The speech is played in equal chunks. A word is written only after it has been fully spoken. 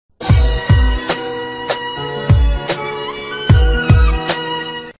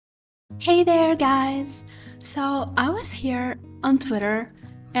Hey there, guys! So I was here on Twitter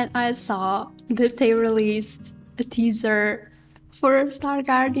and I saw that they released a teaser for Star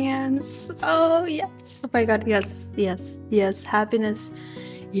Guardians. Oh, yes! Oh my god, yes, yes, yes, happiness,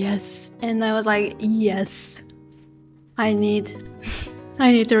 yes. And I was like, yes, I need.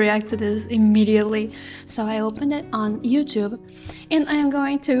 I need to react to this immediately. So I opened it on YouTube and I'm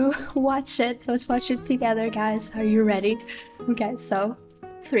going to watch it. Let's watch it together, guys. Are you ready? Okay, so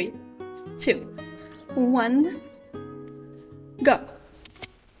 3, 2, 1, go.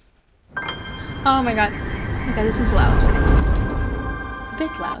 Oh my god. Okay, this is loud. A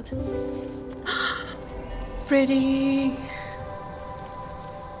bit loud. Pretty.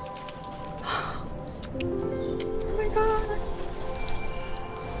 Oh my god.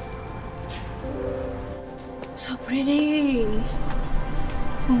 So pretty.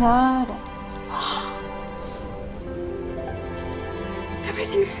 Oh my god.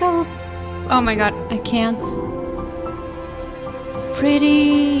 Everything's so... Oh my god, I can't.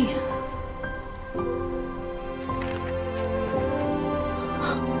 Pretty.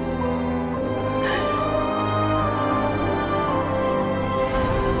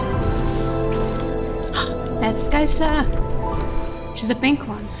 That's Kaisa. She's the pink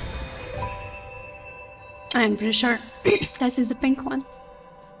one. I'm pretty sure this is the pink one.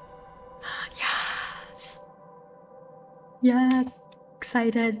 Yes. Yes.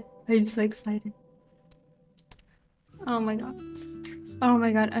 Excited. I'm so excited. Oh my god. Oh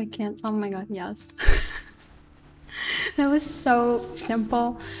my god, I can't. Oh my god, yes. That was so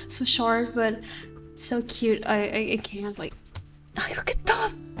simple, so short, but so cute. I can't, like... Look at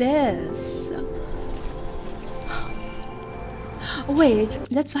this! Oh, wait,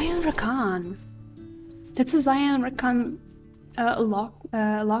 that's Zion Rakan. That's a Zion Rakan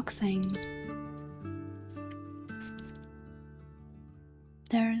lock thing.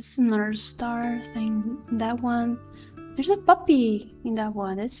 There's another star thing in that one. There's a puppy in that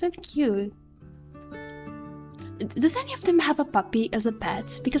one. It's so cute. Does any of them have a puppy as a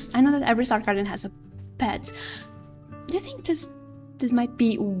pet? Because I know that every Star Guardian has a pet. Do you think this might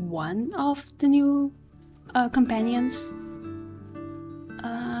be one of the new companions?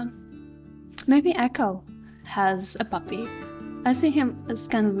 Maybe Ekko has a puppy. I see him as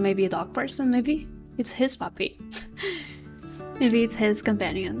kind of maybe a dog person. Maybe it's his puppy. Maybe it's his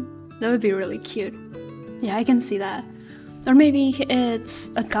companion. That would be really cute. Yeah, I can see that. Or maybe it's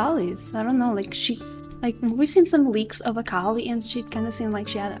Akali's. I don't know, like we've seen some leaks of Akali and she kind of seemed like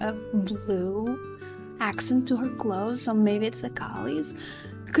she had a blue accent to her clothes, so maybe it's Akali's.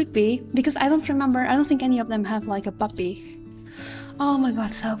 Could be, because I don't think any of them have like a puppy. Oh my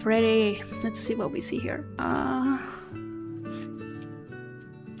god, so pretty. Let's see what we see here.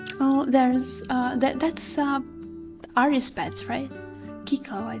 Oh, there's that's Ari's pet, right?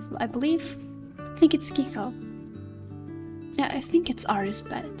 Kiko, I believe. I think it's Kiko. Yeah, I think it's Ari's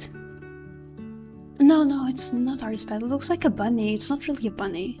pet. No, it's not Ari's pet. It looks like a bunny. It's not really a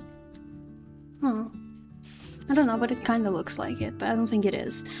bunny. Huh. I don't know, but it kind of looks like it, but I don't think it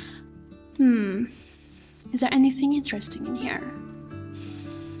is. Is there anything interesting in here?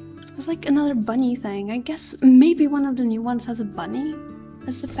 There's like another bunny thing. I guess maybe one of the new ones has a bunny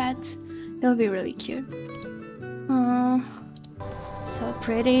as a pet. It'll be really cute. Oh, so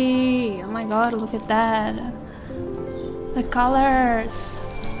pretty. Oh my god, look at that. The colors.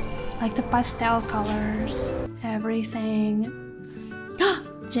 Like the pastel colors. Everything.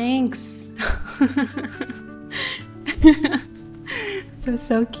 Jinx.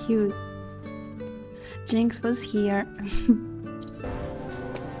 So cute. Jinx was here.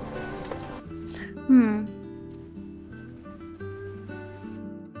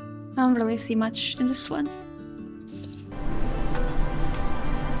 I don't really see much in this one.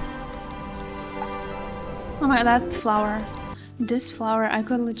 Oh my god, that flower. This flower, I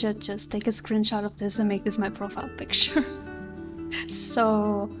could legit just take a screenshot of this and make this my profile picture.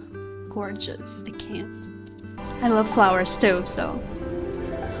 So gorgeous. I can't. I love flowers too, so...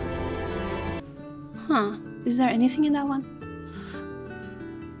 Huh. Is there anything in that one?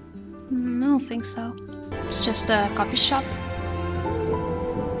 I don't think so. It's just a coffee shop.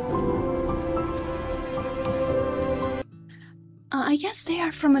 I guess they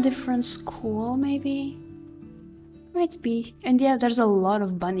are from a different school, maybe? Might be. And yeah, there's a lot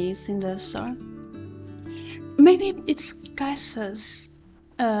of bunnies in the store. Maybe it's Kaisa's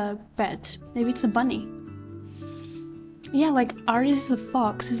pet. Maybe it's a bunny. Yeah, like Ari is a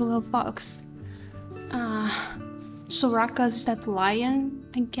fox. He's a little fox. Soraka's is that lion,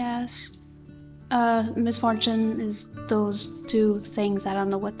 I guess. Miss Fortune is those two things. I don't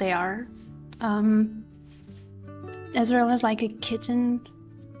know what they are. As well as like a kitten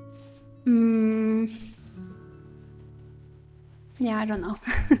Hmm. Yeah, I don't know.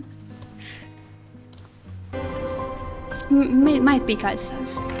 Might be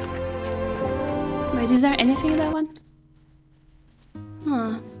Kaisa's. Wait, is there anything in that one?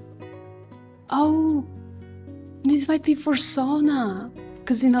 Huh. Oh, this might be for Sona,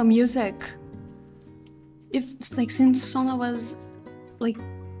 cause you know music. If like since Sona was like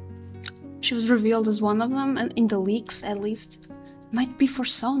she was revealed as one of them, and in the leaks at least, might be for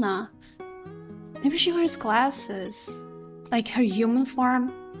Sona. Maybe she wears glasses, like her human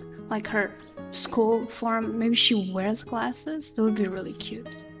form, like her school form. Maybe she wears glasses. That would be really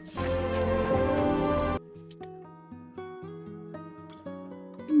cute.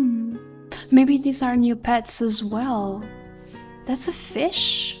 Maybe these are new pets as well. That's a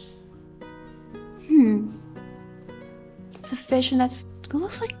fish. It's a fish, and it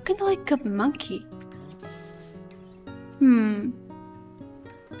looks like kind of like a monkey. Kind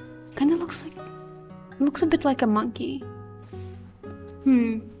of looks a bit like a monkey.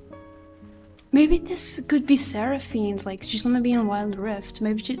 Maybe this could be Seraphine's. Like she's gonna be in Wild Rift.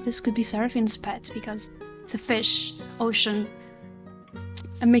 Maybe this could be Seraphine's pet because it's a fish, ocean.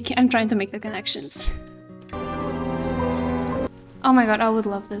 I'm trying to make the connections. Oh my god, I would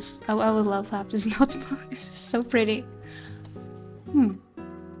love this. I would love to have this notebook. This is so pretty.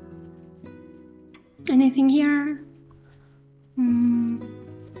 Anything here? Oh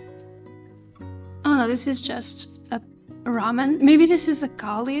no, this is just a ramen. Maybe this is a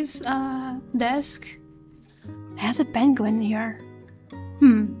Kali's desk. It has a penguin here.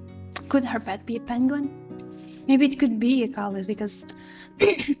 Could her pet be a penguin? Maybe it could be a Kali's because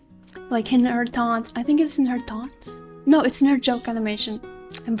like in her taunt, I think it's in her taunt. No, it's in her joke animation.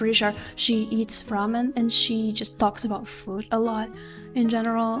 I'm pretty sure she eats ramen and she just talks about food a lot in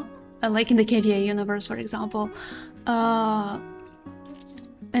general, like in the KDA universe, for example. And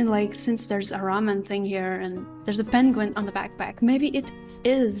like since there's a ramen thing here and there's a penguin on the backpack, maybe it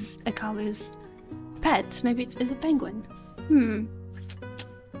is a Kali's pet. Maybe it is a penguin.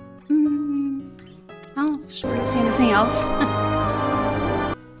 I don't really see anything else.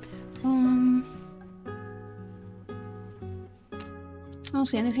 I don't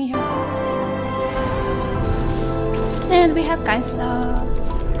see anything here. And we have Kaisa,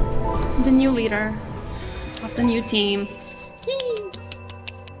 the new leader of the new team.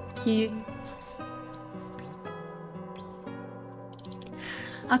 Cute.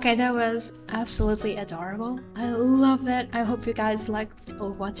 Okay, that was absolutely adorable. I love that. I hope you guys liked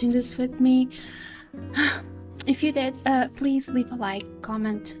watching this with me. If you did, please leave a like,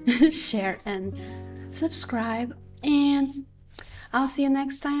 comment, share, and subscribe. And I'll see you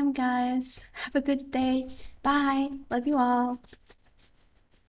next time, guys. Have a good day. Bye. Love you all.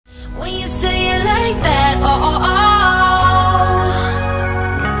 When you say